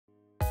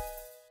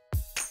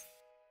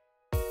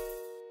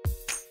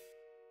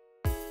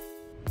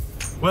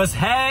What's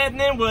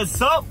happening?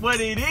 What's up? What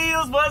it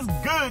is? What's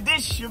good?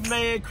 This your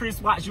man,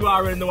 Chris Watts. You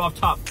already know off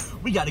top.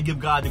 We got to give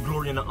God the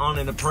glory and the honor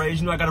and the praise.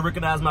 You know, I got to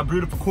recognize my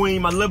beautiful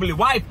queen, my lovely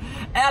wife,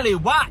 Allie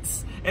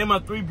Watts, and my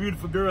three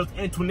beautiful girls,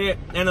 Antoinette,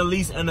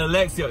 Annalise, and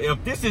Alexia.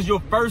 If this is your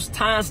first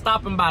time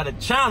stopping by the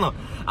channel,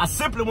 I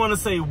simply want to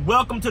say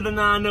welcome to the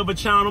Nine Never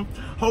channel.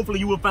 Hopefully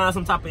you will find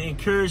some type of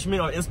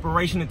encouragement or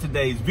inspiration in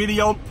today's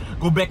video.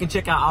 Go back and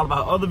check out all of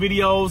our other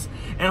videos.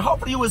 And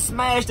hopefully you will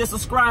smash that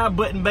subscribe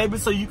button, baby,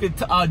 so you can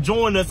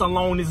join us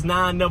along this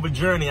Nine Never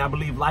journey. I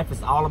believe life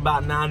is all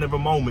about nine never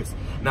moments.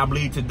 And I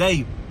believe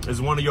today is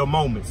one of your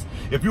moments.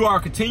 If you are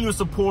a continuous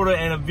supporter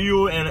and a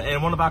viewer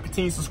and one of our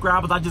continued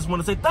subscribers, I just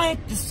want to say thank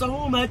you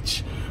so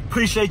much.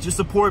 Appreciate your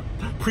support.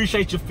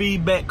 Appreciate your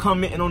feedback,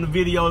 commenting on the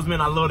videos,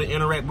 man. I love to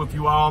interact with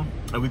you all,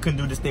 and we couldn't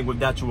do this thing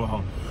without you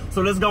all.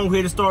 So let's go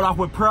ahead and start off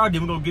with prayer.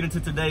 Then we're going to get into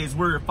today's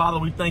word. Father,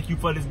 we thank you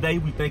for this day.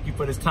 We thank you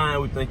for this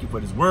time. We thank you for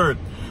this word.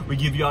 We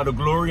give you all the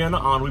glory and the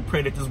honor. We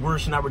pray that this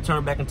word shall not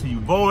return back into you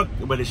void,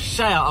 but it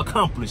shall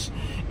accomplish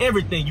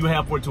everything you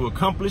have for it to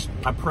accomplish.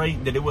 I pray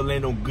that it will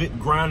land on good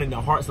ground in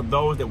the hearts of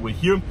those that will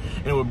hear,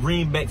 and it will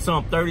bring back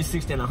some 30,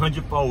 60, and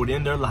 100 fold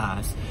in their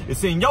lives.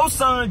 It's in your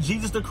son,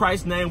 Jesus the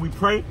Christ's name, we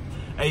pray.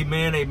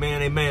 Amen,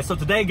 amen, amen. So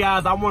today,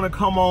 guys, I want to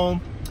come on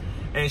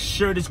and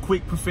share this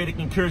quick prophetic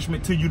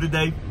encouragement to you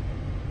today.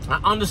 I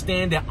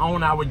understand that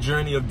on our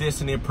journey of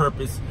destiny and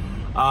purpose,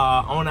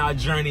 on our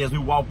journey as we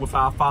walk with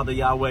our Father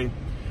Yahweh,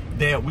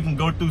 that we can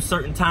go through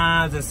certain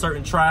times and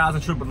certain trials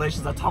and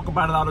tribulations. I talk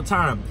about it all the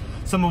time.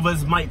 Some of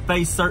us might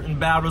face certain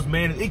battles,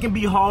 man. It can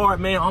be hard,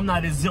 man. I'm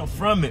not exempt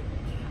from it.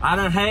 I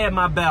done had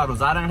my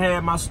battles. I done had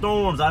my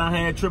storms. I done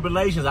had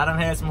tribulations. I done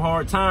had some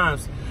hard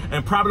times,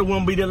 and probably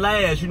won't be the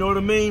last, you know what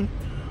I mean?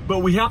 But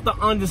we have to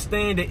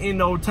understand that in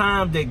those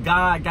times that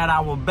God got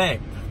our back.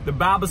 The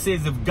Bible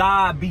says if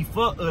God be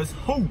for us,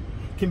 who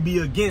can be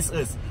against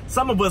us?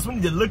 Some of us, we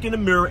need to look in the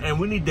mirror and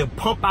we need to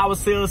pump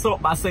ourselves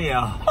up by saying,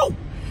 who?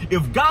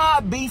 If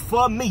God be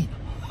for me,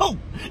 who?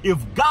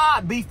 If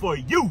God be for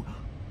you,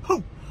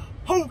 who?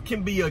 Who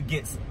can be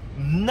against?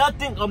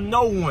 Nothing or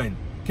no one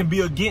can be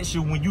against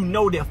you when you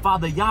know that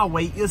Father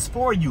Yahweh is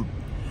for you.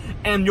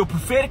 And your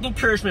prophetic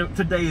encouragement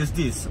today is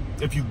this.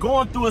 If you're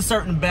going through a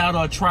certain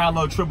battle or trial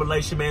or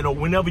tribulation, man, or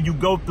whenever you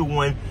go through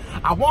one,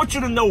 I want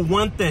you to know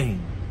one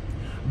thing.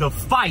 The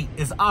fight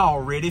is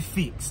already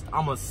fixed.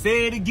 I'm going to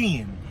say it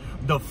again.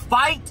 The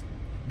fight,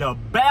 the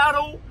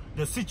battle,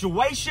 the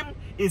situation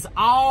is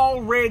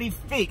already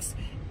fixed.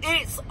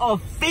 It's a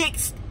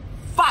fixed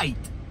fight.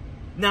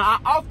 Now,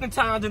 I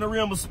oftentimes in the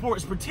realm of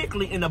sports,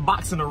 particularly in the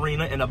boxing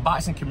arena and the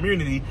boxing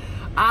community,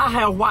 I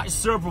have watched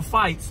several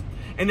fights.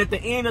 And at the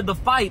end of the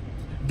fight,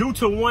 due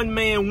to one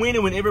man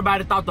winning when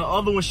everybody thought the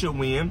other one should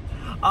win,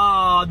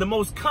 the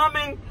most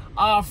common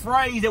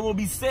phrase that will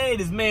be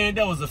said is, man,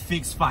 that was a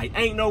fixed fight.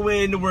 Ain't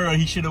nowhere in the world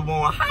he should have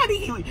won. How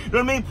did he, you know what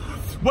I mean?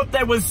 What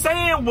they was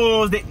saying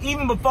was that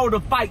even before the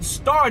fight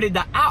started,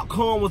 the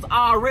outcome was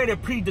already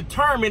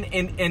predetermined,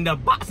 and the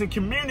boxing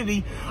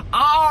community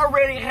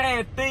already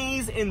had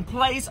things in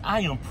place.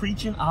 I am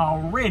preaching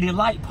already,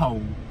 light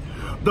pole.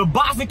 The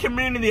boxing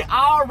community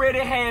already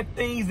had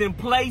things in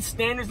place,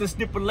 standards and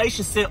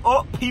stipulations set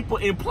up, people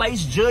in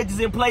place, judges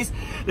in place.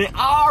 They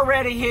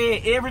already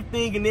had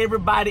everything and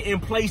everybody in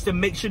place to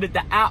make sure that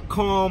the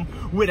outcome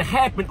would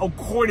happen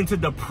according to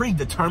the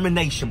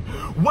predetermination.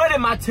 What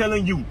am I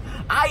telling you?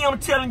 I am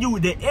telling you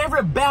that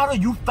every battle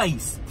you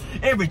face,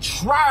 every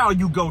trial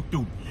you go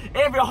through,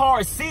 every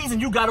hard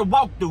season you got to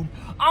walk through,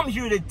 I'm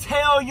here to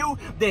tell you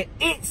that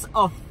it's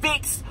a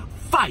fixed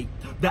fight.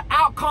 The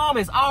outcome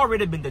has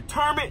already been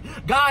determined.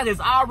 God has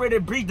already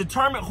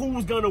predetermined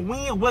who's going to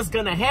win, what's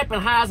going to happen,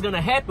 how it's going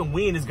to happen,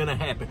 when it's going to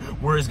happen,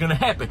 where it's going to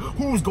happen,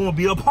 who's going to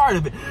be a part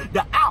of it.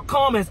 The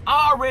outcome has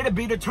already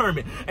been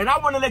determined. And I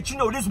want to let you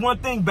know this one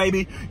thing,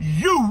 baby.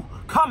 You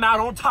come out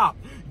on top.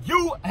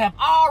 You have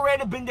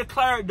already been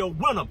declared the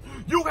winner.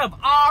 You have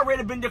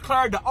already been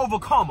declared the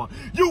overcomer.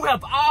 You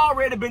have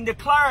already been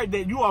declared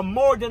that you are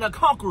more than a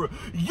conqueror.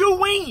 You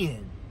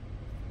win.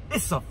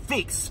 It's a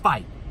fixed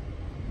fight.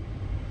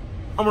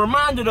 I'm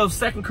reminded of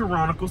 2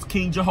 Chronicles,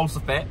 King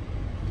Jehoshaphat.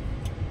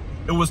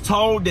 It was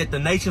told that the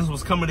nations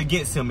was coming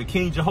against him, and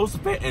King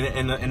Jehoshaphat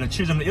and the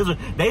children of Israel,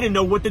 they didn't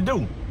know what to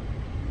do.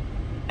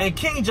 And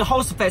King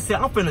Jehoshaphat said,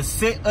 I'm finna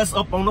set us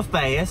up on a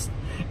fast,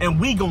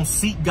 and we gonna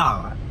seek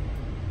God.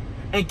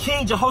 And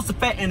King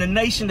Jehoshaphat and the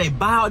nation, they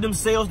bowed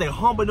themselves, they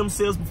humbled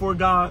themselves before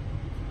God,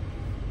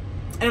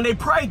 and they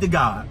prayed to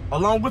God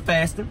along with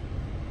fasting.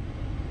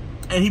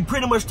 And he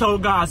pretty much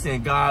told God,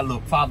 saying, God,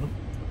 look, Father,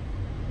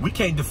 we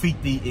can't defeat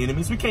the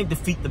enemies. We can't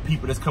defeat the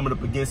people that's coming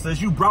up against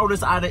us. You brought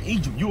us out of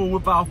Egypt. You were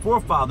with our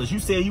forefathers. You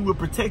said you would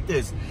protect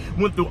us.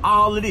 Went through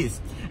all of this.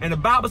 And the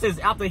Bible says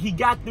after he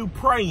got through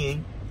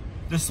praying,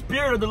 the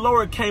Spirit of the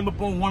Lord came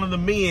upon one of the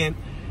men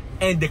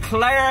and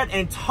declared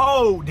and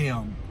told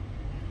them,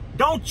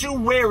 don't you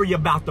worry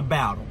about the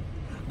battle.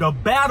 The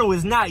battle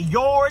is not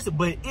yours,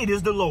 but it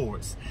is the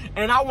Lord's.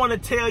 And I want to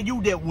tell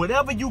you that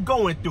whatever you're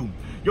going through,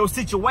 your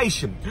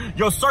situation,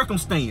 your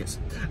circumstance.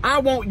 I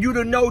want you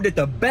to know that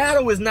the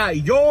battle is not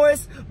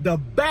yours. The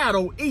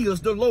battle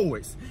is the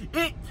Lord's.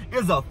 It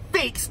is a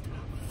fixed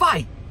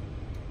fight.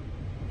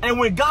 And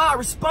when God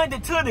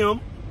responded to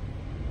them,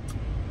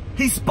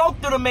 he spoke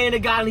to the man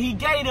of God and he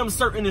gave them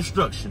certain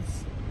instructions.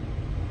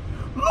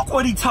 Look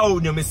what he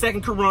told them in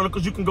 2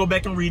 Chronicles. You can go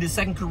back and read it.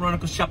 2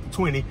 Chronicles chapter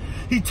 20.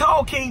 He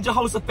told King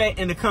Jehoshaphat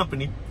and the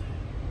company,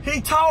 he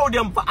told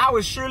them, for I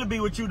will surely be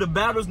with you. The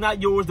battle is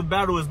not yours. The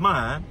battle is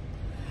mine.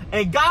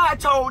 And God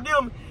told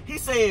them, he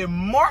said,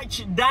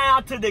 march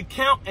down to the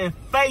camp and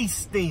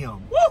face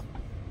them. Woo!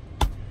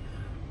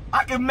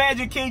 I can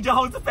imagine King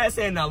Jehoshaphat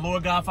saying, now,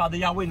 Lord God, Father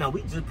Yahweh, now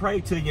we just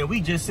prayed to you and we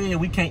just said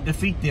we can't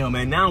defeat them.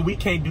 And now we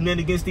can't do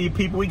nothing against these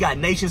people. We got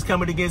nations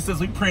coming against us.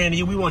 We praying to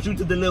you. We want you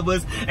to deliver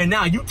us. And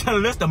now you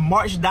telling us to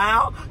march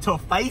down to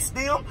face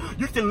them?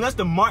 You telling us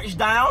to march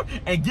down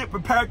and get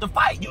prepared to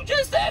fight? You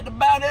just said the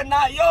battle is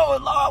not yours,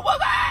 Lord.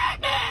 What's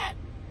happening?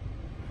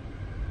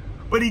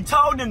 But he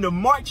told them to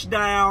march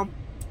down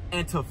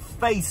and to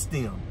face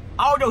them.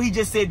 Although he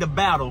just said the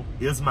battle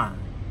is mine.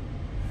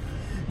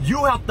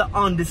 You have to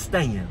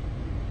understand,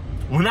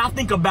 when I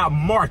think about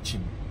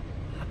marching,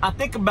 I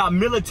think about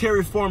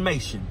military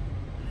formation,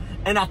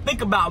 and I think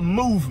about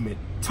movement.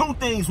 Two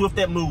things with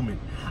that movement.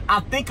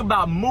 I think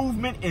about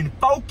movement in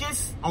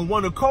focus on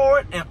one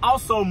accord and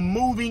also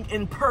moving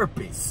in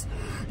purpose.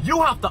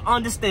 You have to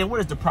understand, what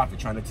is the prophet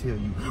trying to tell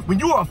you? When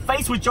you are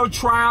faced with your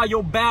trial,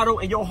 your battle,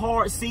 and your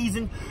hard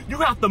season, you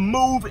have to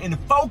move in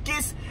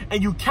focus,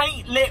 and you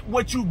can't let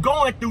what you're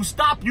going through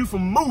stop you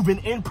from moving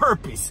in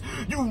purpose.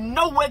 You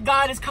know what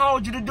God has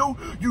called you to do.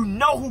 You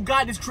know who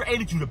God has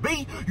created you to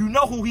be. You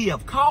know who he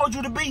have called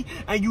you to be,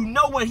 and you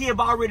know what he have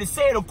already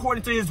said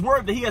according to his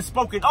word that he has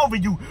spoken over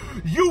you.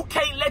 You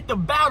can't let the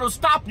battle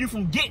stop you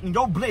from getting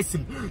your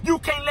blessing. You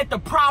can't let the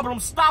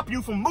problem stop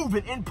you from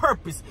moving in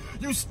purpose.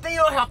 You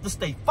still have to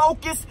stay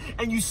focused,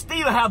 and you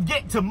still have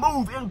yet to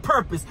move in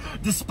purpose.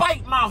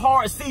 Despite my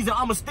hard season,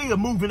 I'ma still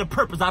move in the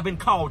purpose I've been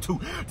called to.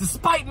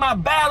 Despite my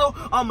battle,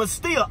 I'ma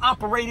still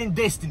operate in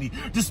destiny.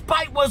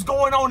 Despite what's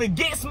going on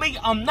against me,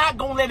 I'm not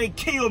gonna let it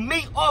kill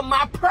me or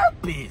my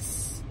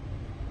purpose.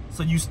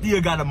 So you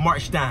still gotta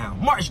march down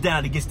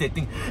against that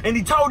thing. And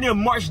he told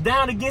them, march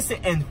down against it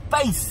and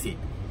face it.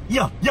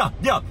 Yeah.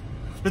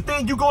 The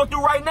thing you going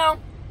through right now,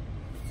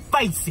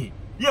 face it.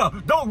 Yeah,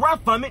 don't run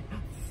from it,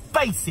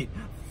 face it.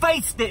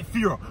 Face that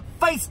fear.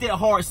 Face that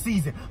hard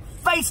season.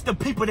 Face the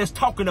people that's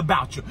talking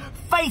about you.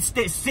 Face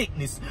that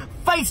sickness.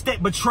 Face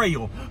that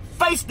betrayal.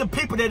 Face the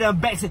people that are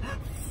backslid.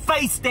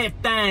 Face that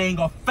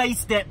thing or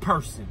face that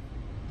person.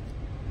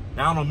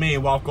 Now, I don't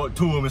mean walk up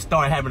to him and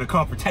start having a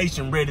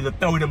confrontation ready to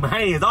throw them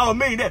hands. I don't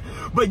mean that.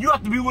 But you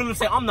have to be willing to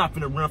say, I'm not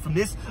finna run from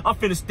this. I'm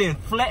finna stand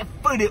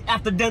flat-footed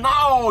after done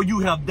all you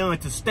have done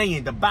to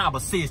stand. The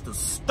Bible says to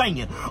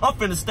stand. I'm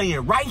finna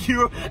stand right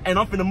here, and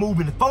I'm finna move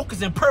in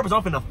focus and purpose.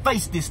 I'm finna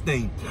face this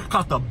thing.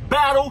 Because the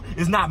battle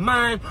is not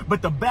mine,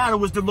 but the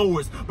battle is the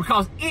Lord's.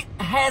 Because it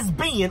has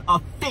been a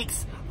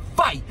fixed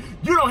fight.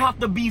 You don't have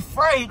to be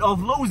afraid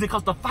of losing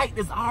because the fight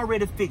is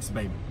already fixed,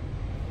 baby.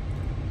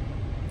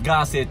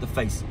 God said to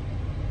face it.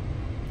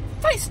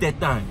 Face that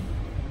thing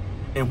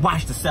and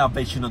watch the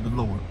salvation of the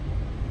Lord.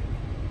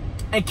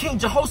 And King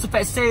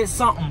Jehoshaphat said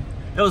something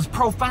that was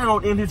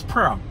profound in his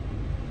prayer.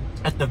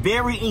 At the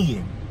very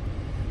end,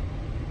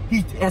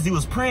 as he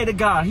was praying to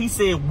God, he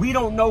said, we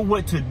don't know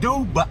what to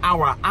do, but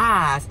our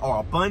eyes are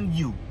upon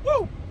you.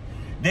 Woo!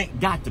 That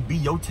got to be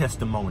your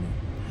testimony.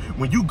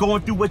 When you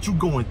going through what you're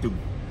going through,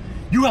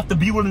 you have to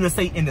be willing to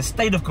say, in the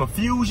state of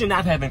confusion,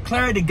 not having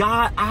clarity,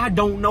 God, I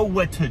don't know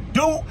what to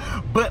do,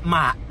 but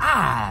my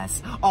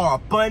eyes are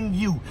upon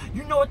you.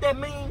 You know what that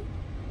means?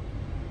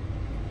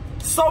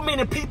 So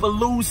many people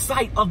lose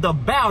sight of the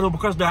battle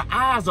because their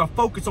eyes are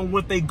focused on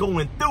what they're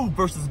going through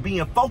versus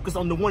being focused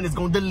on the one that's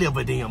going to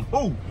deliver them.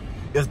 Who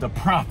is the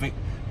prophet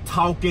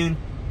talking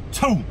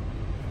to?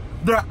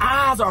 Their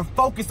eyes are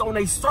focused on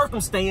a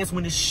circumstance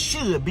when it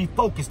should be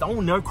focused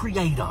on their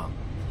creator.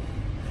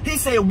 He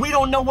said, we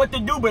don't know what to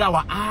do, but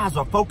our eyes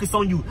are focused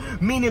on you.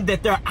 Meaning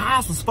that their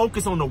eyes was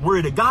focused on the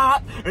word of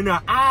God, and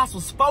their eyes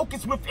was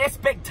focused with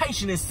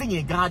expectation and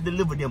seeing God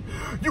deliver them.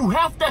 You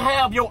have to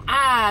have your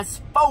eyes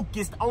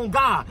focused on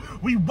God.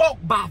 We walk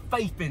by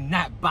faith and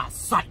not by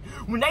sight.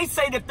 When they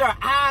say that their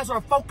eyes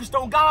are focused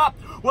on God,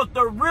 what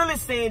they're really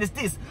saying is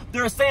this.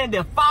 They're saying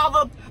that,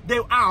 Father,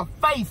 that our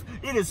faith,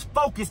 it is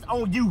focused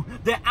on you.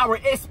 That our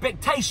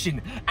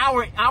expectation,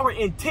 our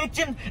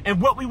intention,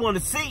 and what we want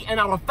to see, and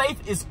our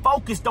faith is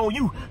focused on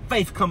you.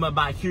 Faith coming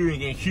by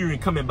hearing, and hearing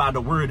coming by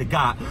the word of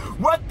God.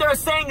 What they're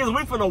saying is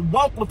we finna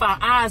walk with our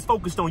eyes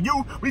focused on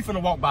you. We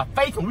finna walk by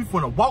faith, and we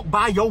finna walk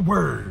by your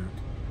word.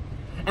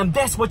 And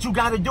that's what you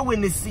got to do in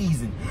this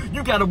season.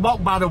 You got to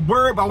walk by the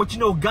word, by what you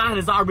know God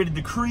has already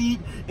decreed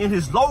in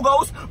his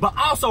logos, but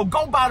also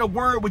go by the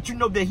word, what you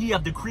know that he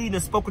have decreed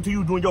and spoken to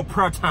you during your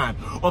prayer time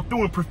or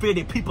through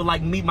prophetic people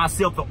like me,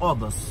 myself, and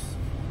others.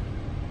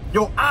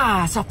 Your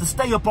eyes have to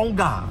stay up on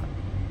God.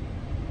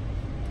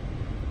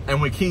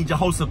 And when King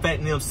Jehoshaphat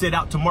and them set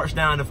out to march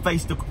down and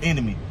face the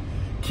enemy,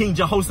 King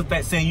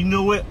Jehoshaphat saying, you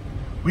know what?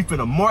 We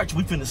finna march,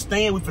 we finna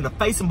stand, we finna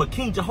face him. But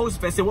King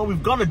Jehoshaphat said, what we're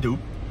gonna do,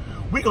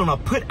 we're gonna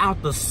put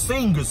out the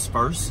singers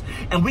first,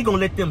 and we're gonna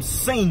let them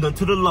sing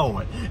unto the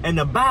Lord. And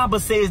the Bible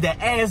says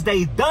that as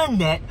they done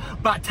that,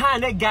 by the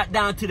time they got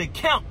down to the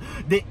camp,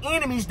 the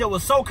enemies that were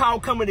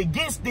so-called coming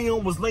against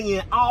them was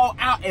laying all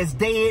out as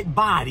dead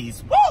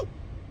bodies. Woo!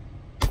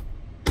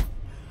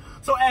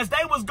 So as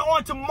they was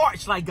going to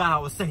march, like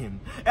God was saying,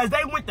 as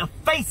they went to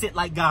face it,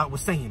 like God was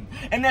saying,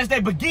 and as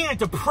they began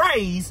to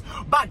praise,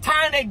 by the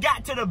time they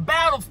got to the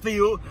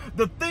battlefield,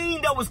 the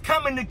thing that was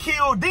coming to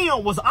kill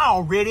them was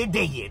already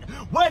dead.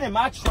 What am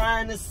I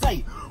trying to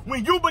say?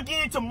 When you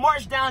begin to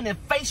march down and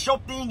face your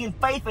thing in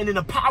faith and in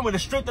the power and the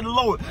strength of the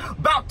Lord,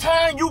 about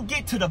time you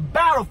get to the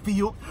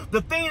battlefield,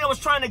 the thing that was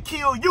trying to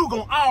kill you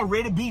gonna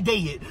already be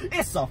dead.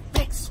 It's a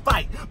fixed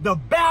fight. The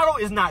battle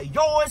is not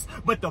yours,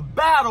 but the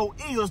battle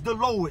is the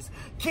Lord's.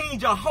 King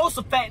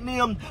Jehoshaphat and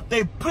them,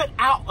 they put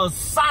out a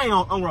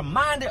sound, a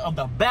reminder of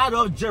the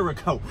battle of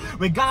Jericho.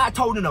 When God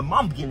told them,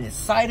 I'm getting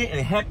excited and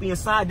happy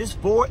inside this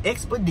forward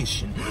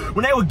expedition.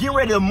 When they were getting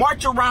ready to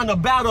march around the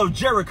battle of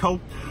Jericho,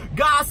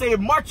 God said,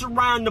 march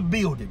around the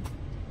building.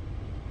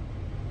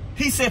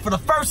 He said, for the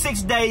first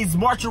 6 days,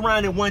 march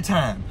around it one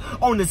time.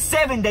 On the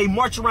 7th day,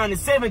 march around it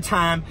 7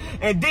 times.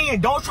 And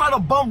then don't try to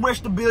bum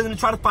rush the building and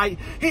try to fight.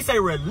 He said,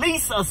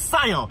 release a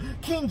sound.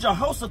 King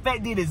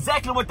Jehoshaphat did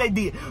exactly what they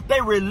did. They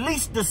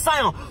released the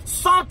sound.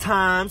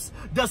 Sometimes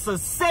the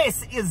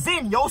success is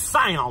in your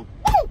sound.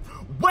 Woo!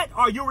 What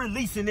are you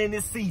releasing in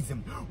this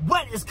season?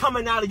 What is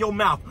coming out of your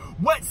mouth?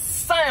 What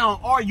sound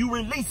are you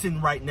releasing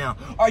right now?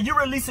 Are you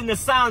releasing the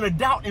sound of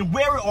doubt and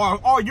worry,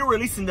 or are you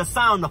releasing the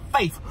sound of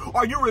faith?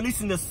 Are you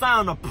releasing the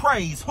sound of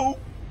praise? Who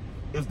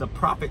is the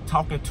prophet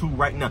talking to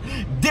right now?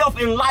 Death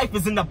and life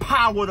is in the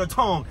power of the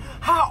tongue.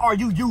 How are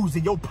you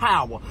using your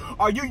power?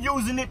 Are you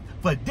using it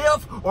for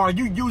death, or are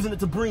you using it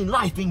to bring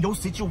life in your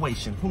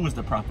situation? Who is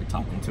the prophet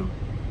talking to?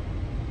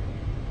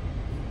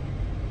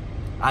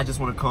 I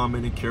just want to come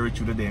and encourage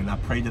you today, and I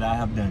pray that I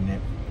have done that.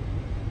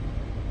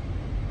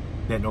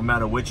 That no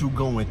matter what you're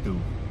going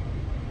through,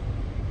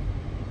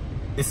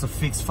 it's a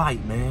fixed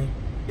fight, man.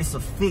 It's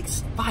a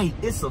fixed fight.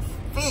 It's a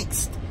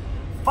fixed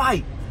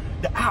fight.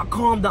 The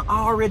outcome that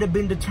already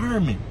been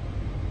determined.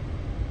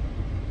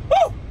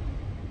 Woo!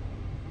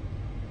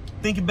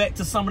 Thinking back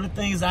to some of the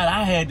things that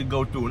I had to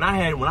go through, and I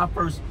had when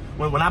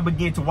I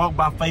began to walk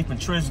by faith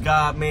and trust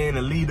God, man,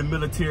 and leave the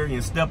military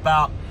and step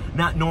out,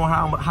 not knowing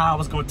how I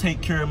was going to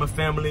take care of my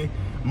family,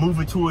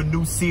 moving to a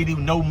new city,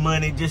 no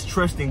money, just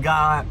trusting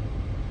God.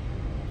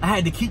 I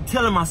had to keep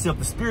telling myself,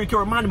 the Spirit kept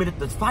reminding me that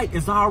the fight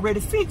is already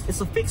fixed. It's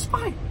a fixed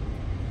fight.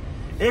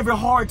 Every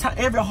hard time,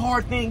 every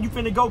hard thing you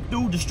finna go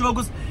through, the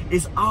struggles,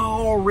 is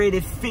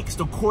already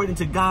fixed according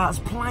to God's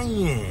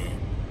plan.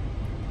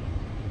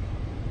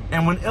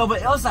 And whenever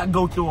else I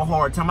go through a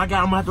hard time, I'm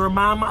gonna have to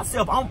remind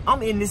myself,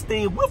 I'm in this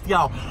thing with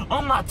y'all.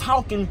 I'm not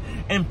talking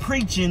and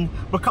preaching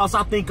because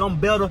I think I'm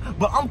better,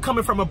 but I'm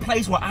coming from a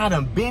place where I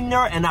done been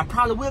there, and I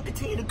probably will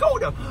continue to go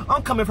there.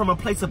 I'm coming from a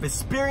place of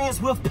experience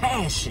with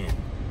passion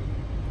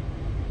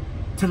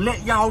to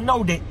let y'all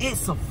know that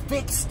it's a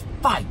fixed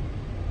fight.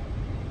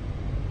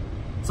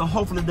 So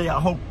hopefully today,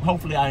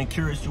 hopefully I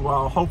encouraged you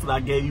all. Hopefully I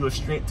gave you a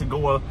strength to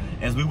go,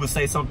 as we would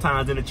say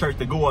sometimes in the church,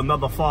 to go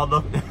another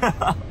farther.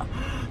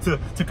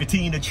 to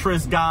continue to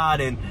trust God,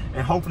 and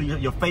hopefully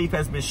your faith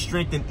has been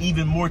strengthened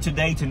even more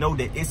today to know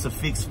that it's a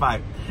fixed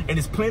fight. And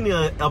there's plenty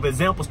of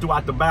examples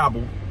throughout the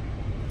Bible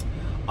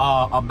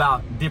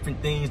about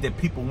different things that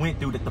people went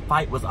through, that the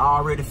fight was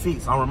already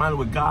fixed. I'm reminded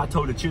what God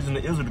told the children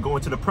of Israel to go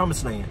into the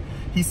promised land.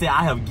 He said,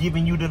 I have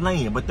given you the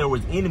land, but there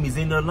was enemies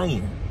in their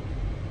land.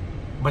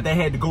 But they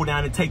had to go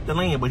down and take the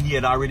land, but he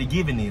had already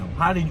given them.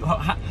 How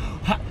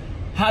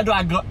do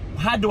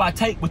I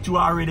take what you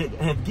already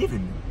have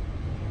given me?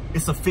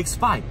 It's a fixed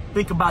fight.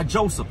 Think about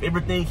Joseph,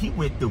 everything he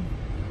went through.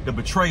 The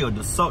betrayal,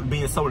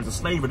 being sold into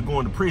slavery,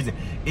 going to prison.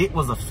 It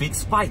was a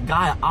fixed fight.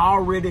 God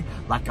already,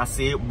 like I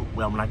said,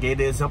 well, when I gave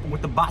the example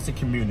with the boxing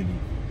community,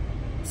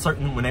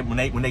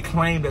 when they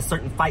claim that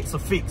certain fights are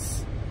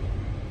fixed,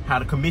 how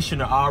the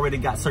commissioner already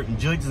got certain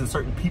judges and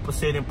certain people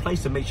set in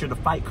place to make sure the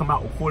fight come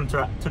out according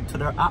to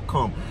their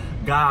outcome.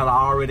 God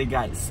already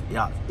got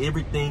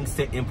everything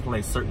set in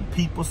place. Certain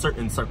people,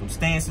 certain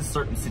circumstances,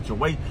 certain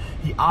situations.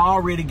 He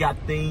already got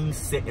things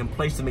set in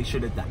place to make sure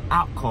that the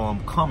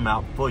outcome come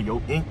out for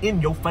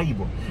in your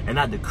favor. And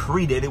I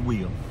decree that it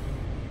will.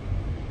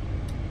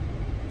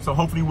 So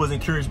hopefully you was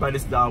encouraged by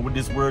this with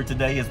this word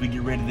today as we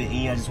get ready to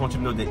end. I just want you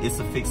to know that it's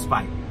a fixed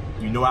fight.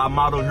 You know our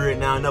motto here at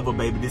Now and Never,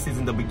 baby. This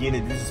isn't the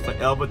beginning. This is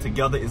forever.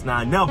 Together is now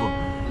and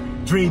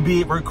never. Dream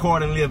big, work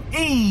hard, and live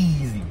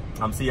easy.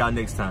 I'm see y'all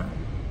next time.